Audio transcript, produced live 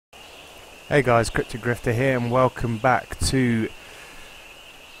Hey guys, Cryptic Grifter here and welcome back to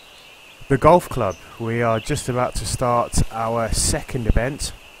the golf club. We are just about to start our second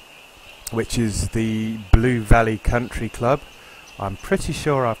event, which is the Blue Valley Country Club. I'm pretty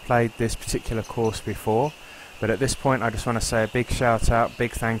sure I've played this particular course before, but at this point I just want to say a big shout out,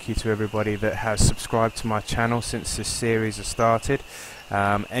 big thank you to everybody that has subscribed to my channel since this series has started.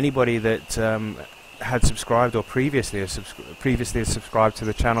 Anybody that had subscribed or previously has subscribed to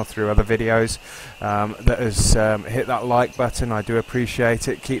the channel through other videos, that has hit that like button, I do appreciate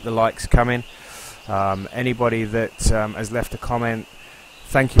it. Keep the likes coming. Anybody that has left a comment,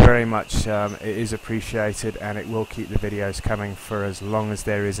 thank you very much. It is appreciated, and it will keep the videos coming for as long as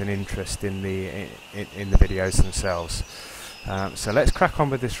there is an interest in the videos themselves. So let's crack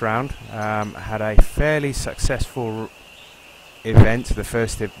on with this round. Had a fairly successful event, the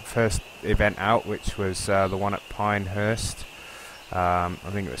first event out, which was the one at Pinehurst. I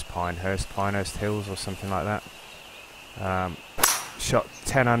think it was Pinehurst Hills or something like that. Shot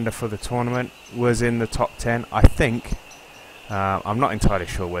 10 under for the tournament, was in the top 10 I think. I'm not entirely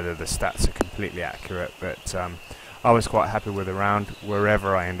sure whether the stats are completely accurate, but I was quite happy with the round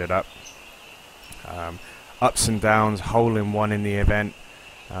wherever I ended up. Ups and downs, hole in one in the event,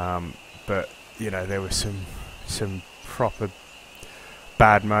 but you know, there were some proper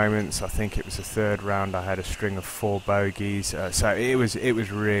bad moments. I think it was the third round I had a string of 4 bogeys, so it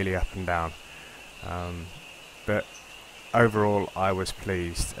was really up and down, but overall I was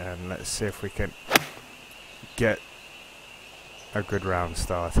pleased, and let's see if we can get a good round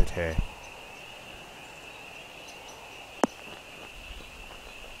started here.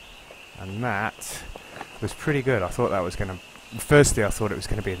 And that was pretty good. I thought that was going to, firstly I thought it was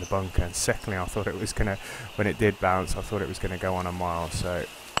going to be in the bunker, and secondly I thought it was going to, when it did bounce, I thought it was going to go on a mile, so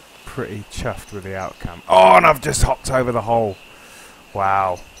pretty chuffed with the outcome. Oh, and I've just hopped over the hole.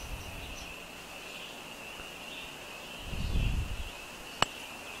 Wow.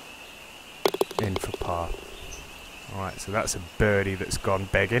 In for par. Alright, so that's a birdie that's gone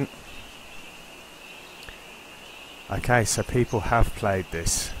begging. Okay, so people have played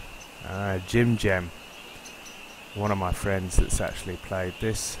this. Jim Gem, one of my friends that's actually played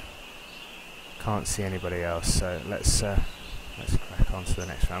this. Can't see anybody else, so let's crack on to the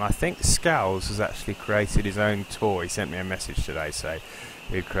next round. I think Scowls has actually created his own tour. He sent me a message today saying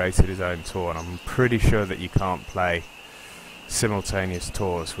he'd created his own tour, and I'm pretty sure that you can't play simultaneous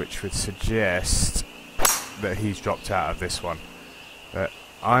tours, which would suggest that he's dropped out of this one. But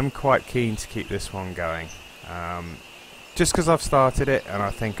I'm quite keen to keep this one going, just because I've started it, and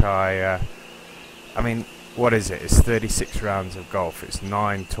I think I mean, what is it? It's 36 rounds of golf. It's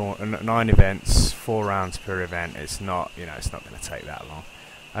 9 events, 4 rounds per event. It's not, you know, it's not going to take that long.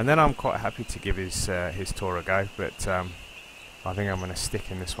 And then I'm quite happy to give his tour a go, but I think I'm going to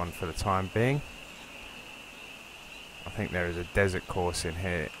stick in this one for the time being. I think there is a desert course in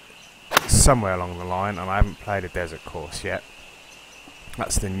here somewhere along the line, and I haven't played a desert course yet.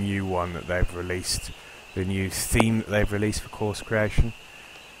 That's the new one that they've released, the new theme that they've released for course creation.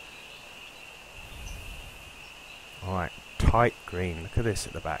 Alright, tight green. Look at this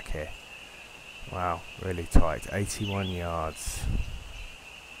at the back here. Wow, really tight. 81 yards.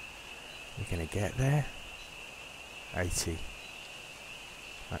 We're going to get there. 80.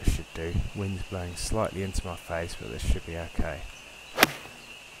 That should do. Wind's blowing slightly into my face, but this should be okay.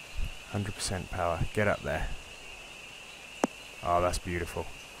 100% power. Get up there. Oh, that's beautiful.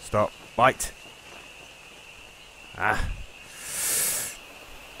 Stop. Bite. Ah.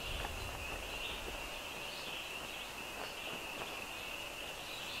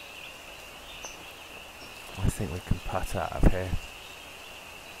 I think we can putt out of here.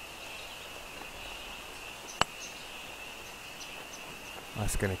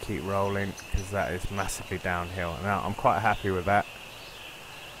 That's going to keep rolling because that is massively downhill. Now, I'm quite happy with that.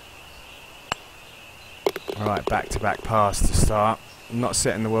 Alright, back-to-back pass to start. I'm not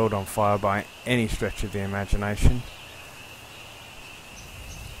setting the world on fire by any stretch of the imagination.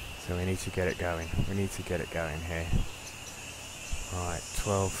 So we need to get it going. We need to get it going here. Alright,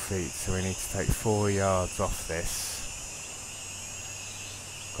 12 feet, so we need to take 4 yards off this.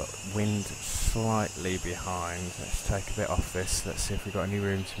 Got wind slightly behind. Let's take a bit off this. Let's see if we've got any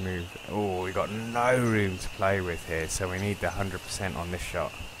room to move. Oh, we've got no room to play with here, so we need the 100% on this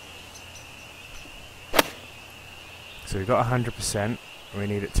shot. So we've got 100%. We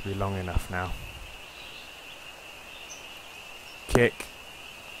need it to be long enough now. Kick.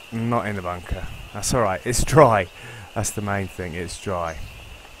 Not in the bunker. That's alright. It's dry. That's the main thing. It's dry.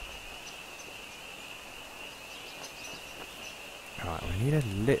 Alright, we need a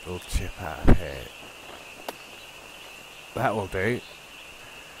little chip out of here. That will do.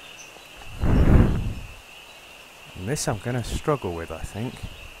 And this I'm going to struggle with, I think.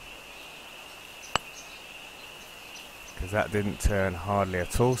 Because that didn't turn hardly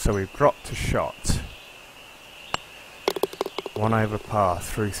at all, so we've dropped a shot. 1 over par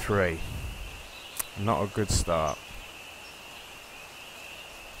through 3. Not a good start.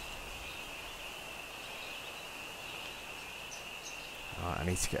 Right, I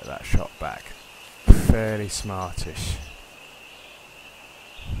need to get that shot back. Fairly smartish.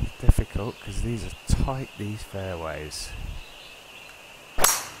 Difficult because these are tight, these fairways.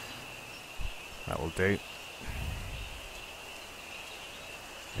 That will do.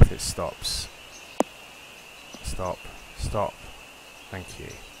 If it stops. Stop. Stop. Thank you.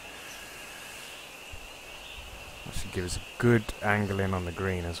 That should give us a good angle in on the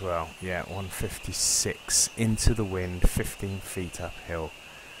green as well. Yeah, 156 into the wind, 15 feet uphill.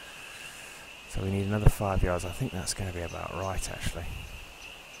 So we need another 5 yards. I think that's going to be about right, actually.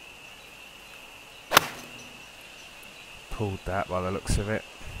 Pulled that by the looks of it.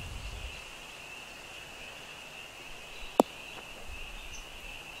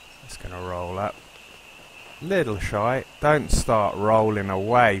 It's going to roll up. Little shy. Don't start rolling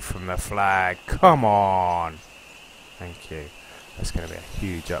away from the flag. Come on. Thank you. That's going to be a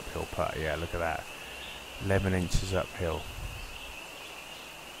huge uphill putt. Yeah, look at that. 11 inches uphill.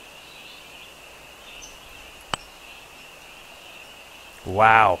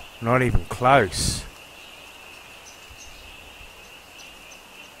 Wow. Not even close.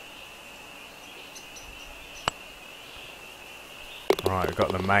 Right, we've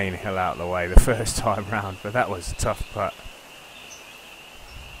got the main hill out of the way the first time round, but that was a tough putt.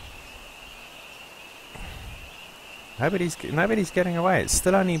 Nobody's getting away. It's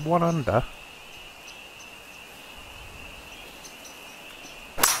still only 1 under.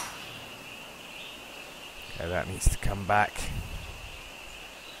 Okay, that needs to come back.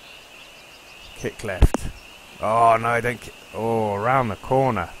 Kick left. Oh no, don't kick. Oh, around the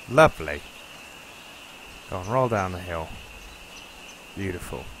corner. Lovely. Go on, roll down the hill.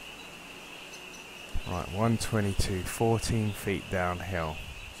 Beautiful. Right, 122, 14 feet downhill.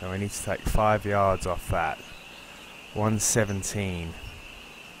 So we need to take 5 yards off that. 117.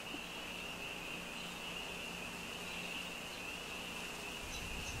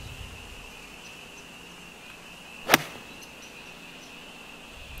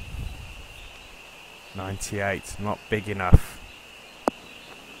 .98, not big enough.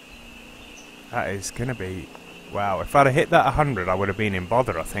 That is going to be... Wow, if I'd have hit that 100, I would have been in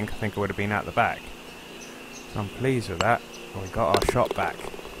bother, I think. I think I would have been out the back. So I'm pleased with that. We got our shot back.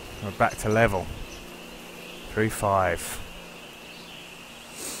 We're back to level. 3-5.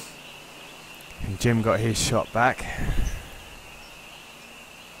 And Jim got his shot back.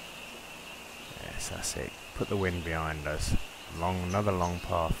 Yes, that's it. Put the wind behind us. Another long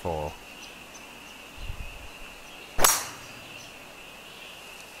par 4.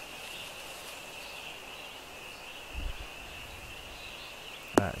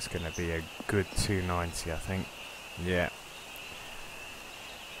 That's going to be a good 290, I think. Yeah.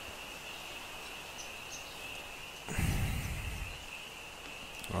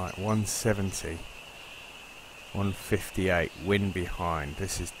 Right, 170. 158. Wind behind.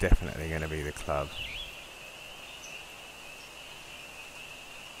 This is definitely going to be the club.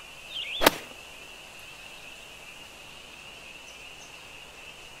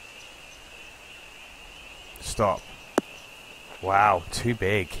 Stop. Wow, too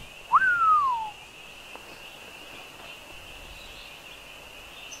big.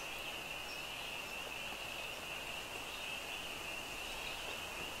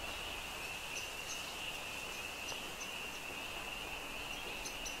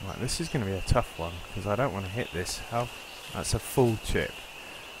 Right, this is going to be a tough one because I don't want to hit this. That's a full chip.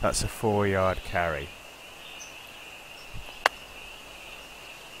 That's a 4-yard carry.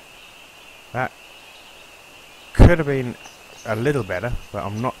 That could have been a little better, but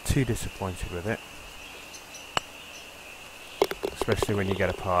I'm not too disappointed with it. Especially when you get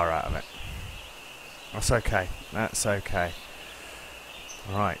a par out of it. That's okay. That's okay.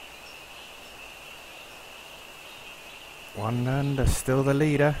 Right. 1 under, still the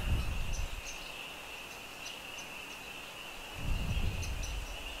leader.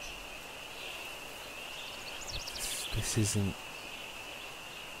 This isn't...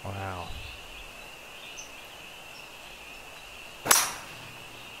 Wow.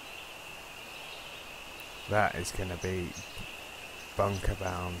 That is going to be bunker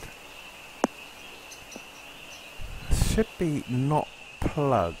bound. Should be not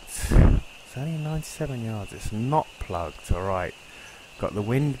plugged. It's only 97 yards. It's not plugged. Alright. Got the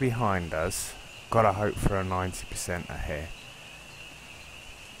wind behind us. Gotta hope for a 90% here.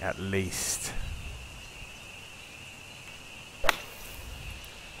 At least.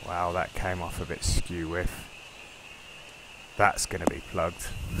 Wow, that came off a bit skew with. That's going to be plugged.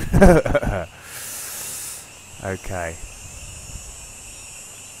 Okay.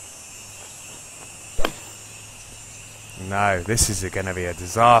 No, this is going to be a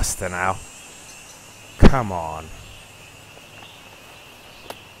disaster now. Come on.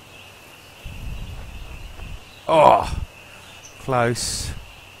 Oh, close.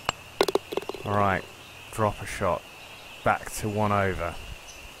 Alright, drop a shot. Back to 1 over.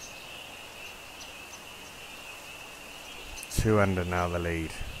 2 under now, the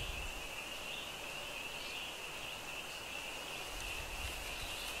lead.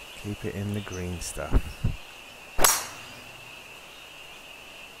 Keep it in the green stuff.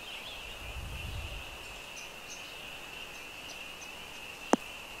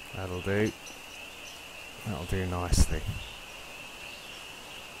 That'll do. That'll do nicely.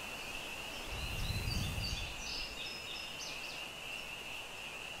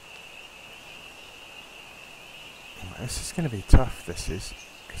 This is going to be tough, this is,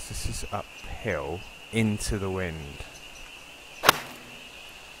 because this is uphill into the wind.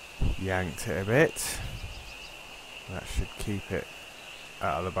 Yanked it a bit. That should keep it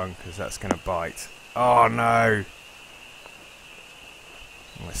out of the bunkers. That's going to bite. Oh no!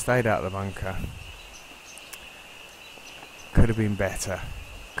 Well, it stayed out of the bunker. Could have been better.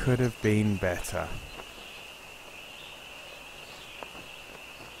 Could have been better.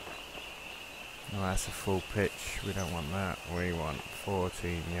 Oh, that's a full pitch. We don't want that. We want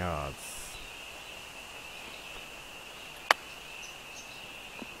 14 yards.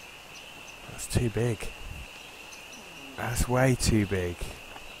 That's too big. That's way too big.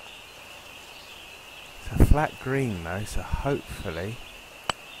 It's a flat green though, so hopefully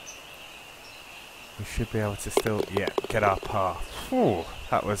we should be able to still, yeah, get our par. Ooh,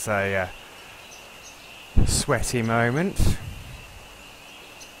 that was a sweaty moment.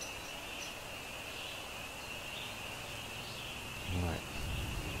 Right,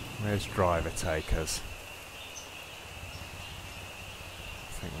 where's driver take us?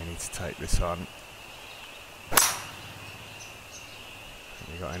 I think we need to take this on.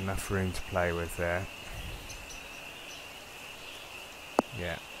 We've got enough room to play with there.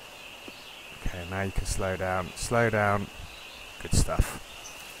 Yeah. Okay, now you can slow down. Slow down. Good stuff.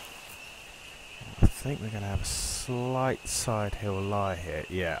 I think we're going to have a slight side hill lie here.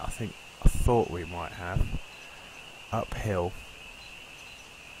 Yeah, I thought we might have. Uphill.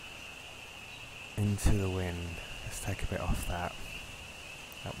 Into the wind. Let's take a bit off that.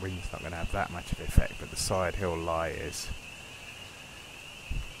 That wind's not going to have that much of an effect, but the side hill lie is.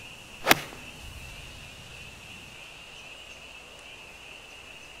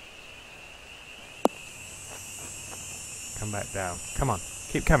 Come back down. Come on.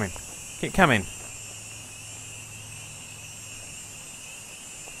 Keep coming. Keep coming.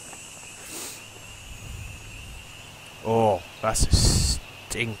 Oh, that's a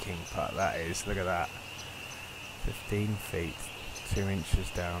stinking putt, that is. Look at that. 15 feet. 2 inches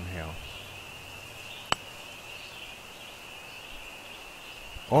downhill.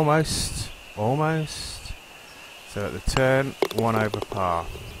 Almost. Almost. So at the turn, 1 over par.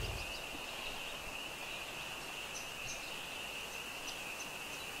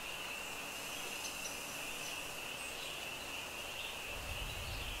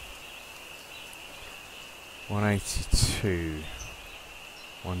 $182,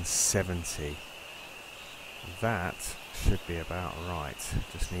 $170. That should be about right.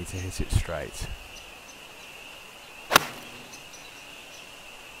 Just need to hit it straight.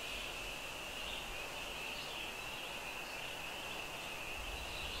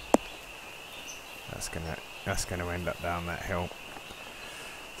 That's gonna end up down that hill.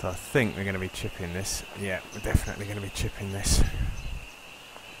 So I think we're gonna be chipping this. Yeah, we're definitely gonna be chipping this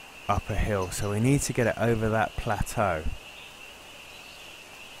up a hill. So we need to get it over that plateau.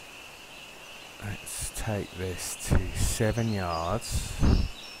 Let's take this to 7 yards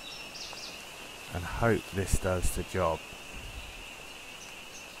and hope this does the job.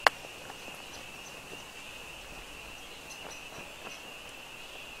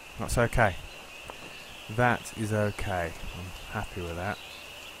 That's okay. That is okay. I'm happy with that.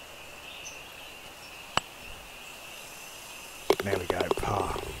 There we go,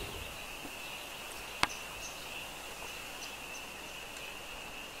 par.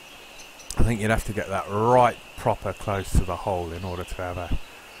 I think you'd have to get that right proper close to the hole in order to have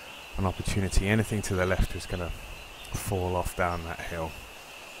an opportunity. Anything to the left is going to fall off down that hill.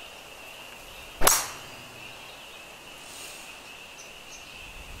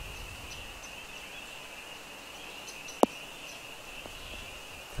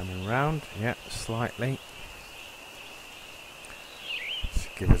 Coming round, yeah, slightly.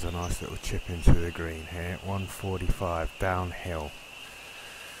 give us a nice little chip into the green here. 145 downhill.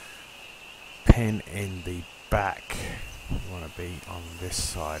 Pin in the back. We want to be on this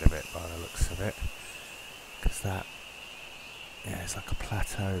side of it by the looks of it, because that, yeah, it's like a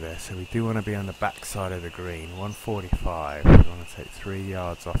plateau there, so we do want to be on the back side of the green. 145, we want to take 3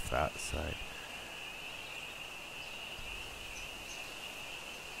 yards off that, so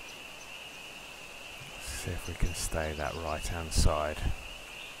let's see if we can stay that right hand side.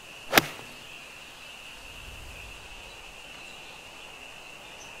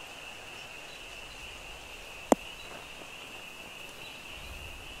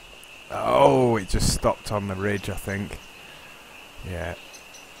 Oh, it just stopped on the ridge, I think. Yeah,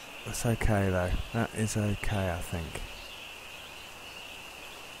 that's okay though. That is okay, I think.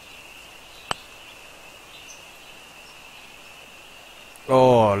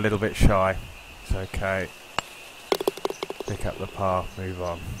 Oh, a little bit shy. It's okay. Pick up the par, move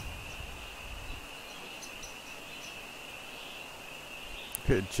on.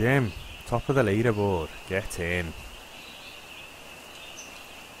 Look at Jim, top of the leaderboard. Get in.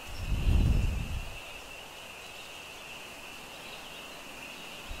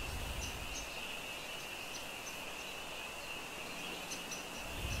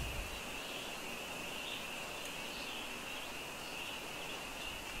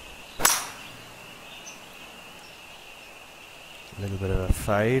 A little bit of a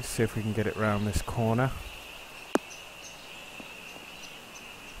fade, see if we can get it round this corner.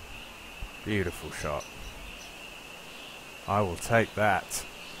 Beautiful shot. I will take that.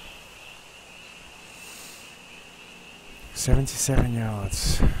 77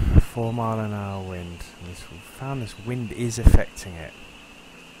 yards, 4 mile an hour wind. And we found this wind is affecting it.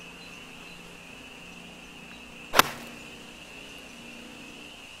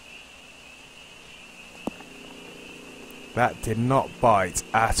 That did not bite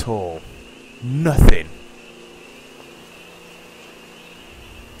at all. Nothing.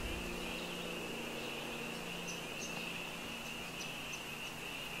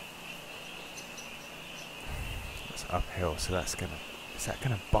 It's uphill, so that's gonna... Is that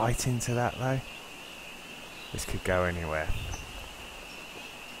gonna bite into that though? This could go anywhere.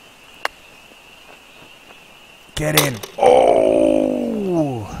 Get in!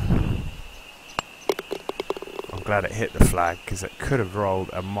 Oh! I'm glad it hit the flag, because it could have rolled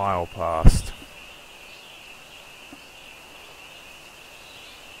a mile past.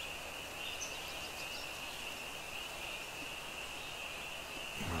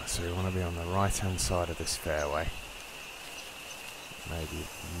 Right, so we want to be on the right hand side of this fairway. Maybe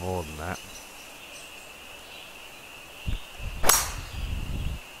more than that.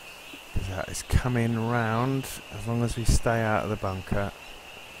 Because that is coming round, as long as we stay out of the bunker.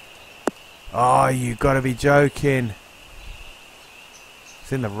 Oh, you gotta be joking.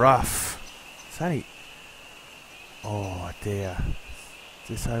 It's in the rough. It's only... Oh dear. Is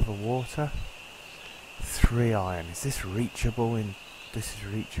this over water? 3 iron. Is this reachable in... This is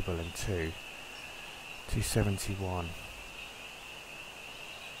reachable in 271.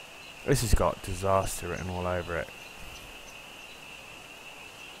 This has got disaster written all over it.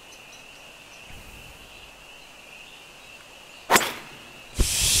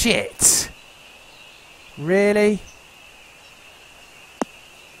 Shit! Really?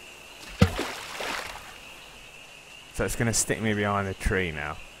 So it's going to stick me behind the tree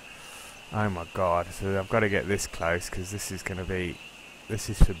now. Oh my god. So I've got to get this close, because this is going to be... This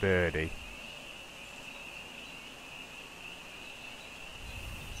is for birdie.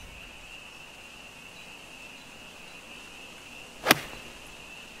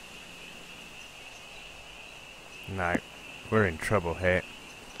 No. We're in trouble here.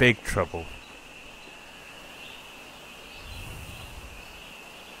 Big trouble.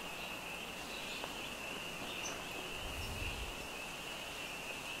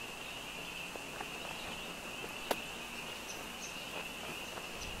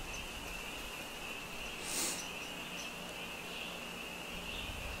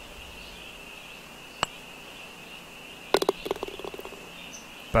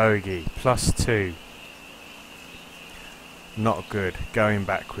 Bogey, +2. Not good. Going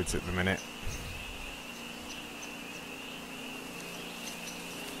backwards at the minute.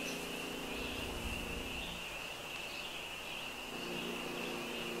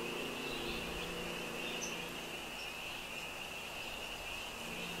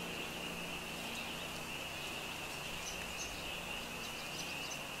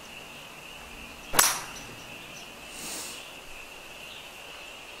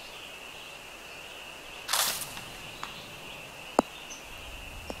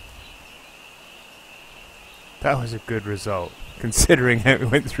 That was a good result, considering how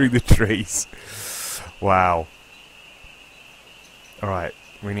it went through the trees. Wow. Alright,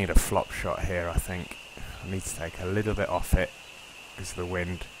 we need a flop shot here, I think. I need to take a little bit off it because of the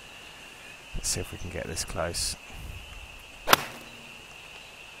wind. Let's see if we can get this close.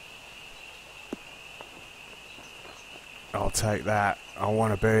 I'll take that. I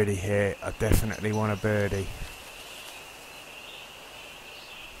want a birdie here. I definitely want a birdie.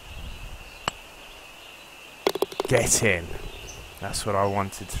 Get in. That's what I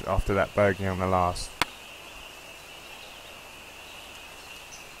wanted after that bogey on the last.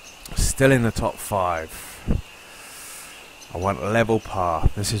 Still in the top 5. I want level par.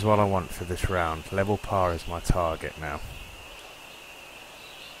 This is what I want for this round. Level par is my target now.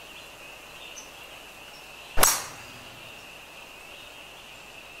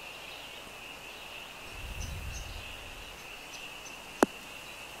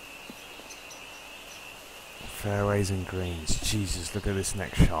 Fairways and greens. Jesus, look at this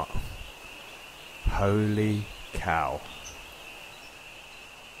next shot. Holy cow.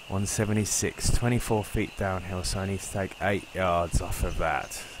 176, 24 feet downhill, so I need to take 8 yards off of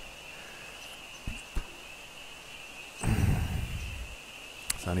that.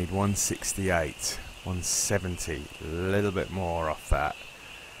 So I need 168, 170, a little bit more off that.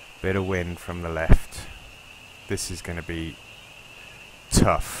 Bit of wind from the left. This is going to be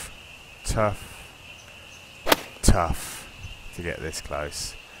tough, tough to get this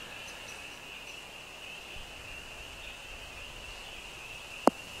close.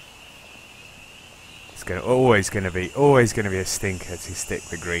 It's always going to be a stinker to stick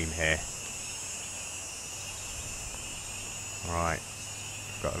the green here. Right,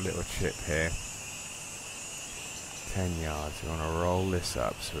 got a little chip here. 10 yards. We want to roll this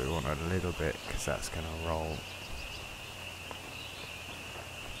up, so we want a little bit because that's going to roll.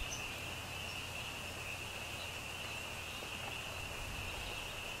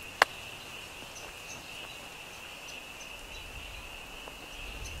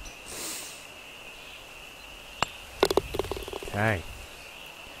 Okay,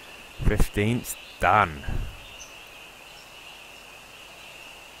 15th done.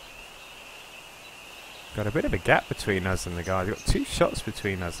 Got a bit of a gap between us and the guys. We've got 2 shots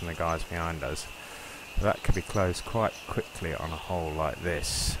between us and the guys behind us. That could be closed quite quickly on a hole like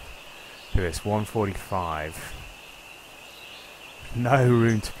this. Look at this, 145. No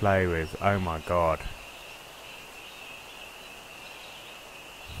room to play with. Oh my god.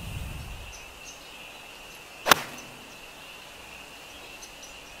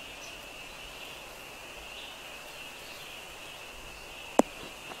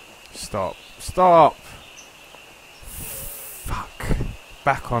 Stop. Stop! Fuck.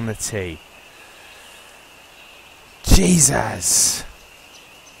 Back on the tee. Jesus!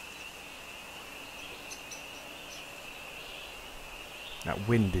 That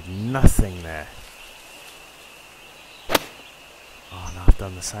wind did nothing there. Oh no, I've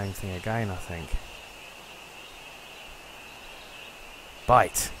done the same thing again, I think.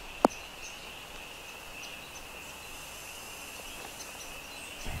 Bite.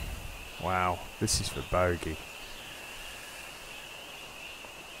 Wow, this is for bogey.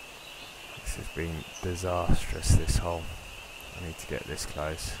 This has been disastrous, this hole. I need to get this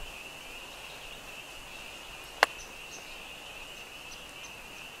close.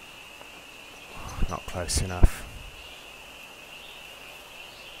 Oh, not close enough.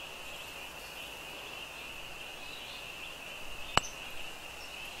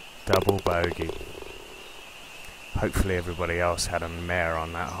 Double bogey. Hopefully everybody else had a mare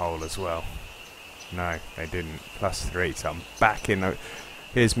on that hole as well. No, they didn't. +3, so I'm back in.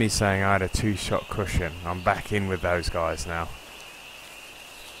 Here's me saying I had a 2-shot cushion. I'm back in with those guys now.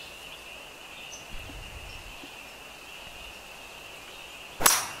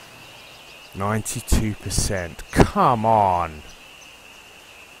 %. Come on!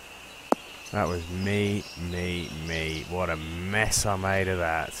 That was me. What a mess I made of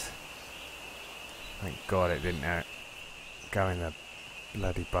that. Thank God it didn't go in the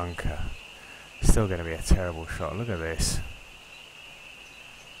bloody bunker. Still going to be a terrible shot. Look at this.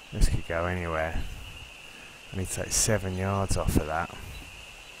 This could go anywhere. I need to take 7 yards off of that.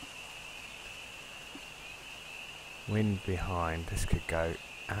 Wind behind. This could go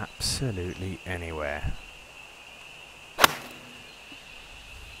absolutely anywhere.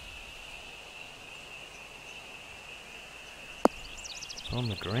 It's on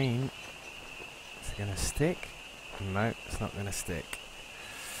the green. Is it going to stick? No, it's not going to stick.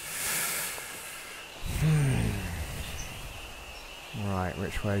 Right,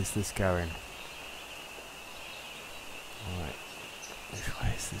 which way is this going? Right, which way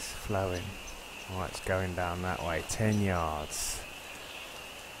is this flowing? Oh, it's going down that way. 10 yards.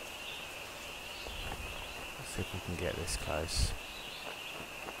 Let's see if we can get this close.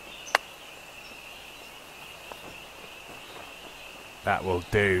 That will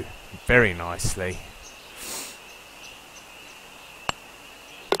do very nicely.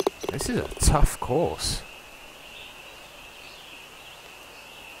 This is a tough course.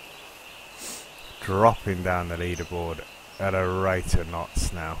 Dropping down the leaderboard at a rate of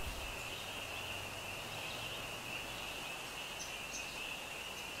knots now.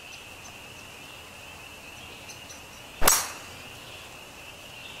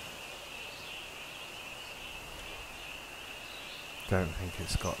 Don't think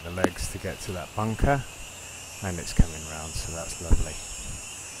it's got the legs to get to that bunker, and it's coming round, so that's lovely.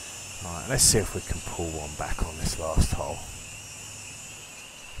 Alright, let's see if we can pull one back on this last hole.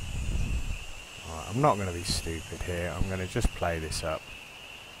 Alright, I'm not going to be stupid here, I'm going to just play this up.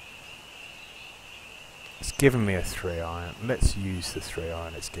 It's given me a 3-iron, let's use the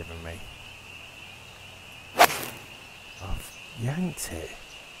 3-iron it's given me. I've yanked it.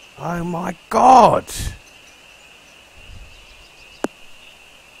 Oh my god!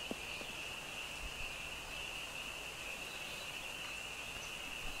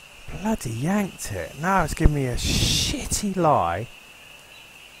 Bloody yanked it. Now it's giving me a shitty lie.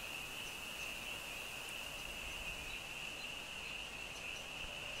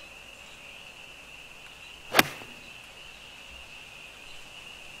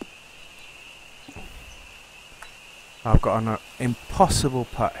 I've got an impossible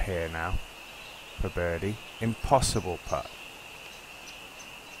putt here now for birdie. Impossible putt.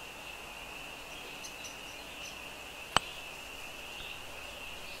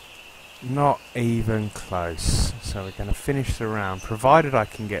 Not even close. So we're going to finish the round, provided I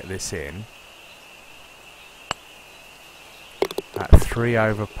can get this in, at 3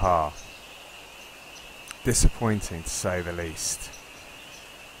 over par. Disappointing to say the least.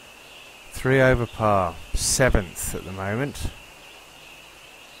 3 over par, 7th at the moment.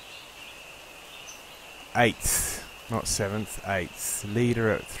 8th, not 7th, 8th. Leader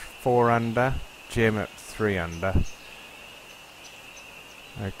at 4 under, Jim at 3 under.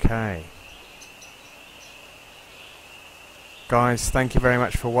 Okay. Guys, thank you very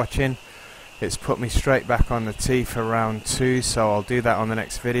much for watching. It's put me straight back on the tee for round 2, so I'll do that on the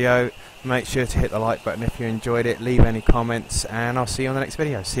next video. Make sure to hit the like button if you enjoyed it, leave any comments, and I'll see you on the next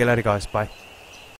video. See you later guys, bye.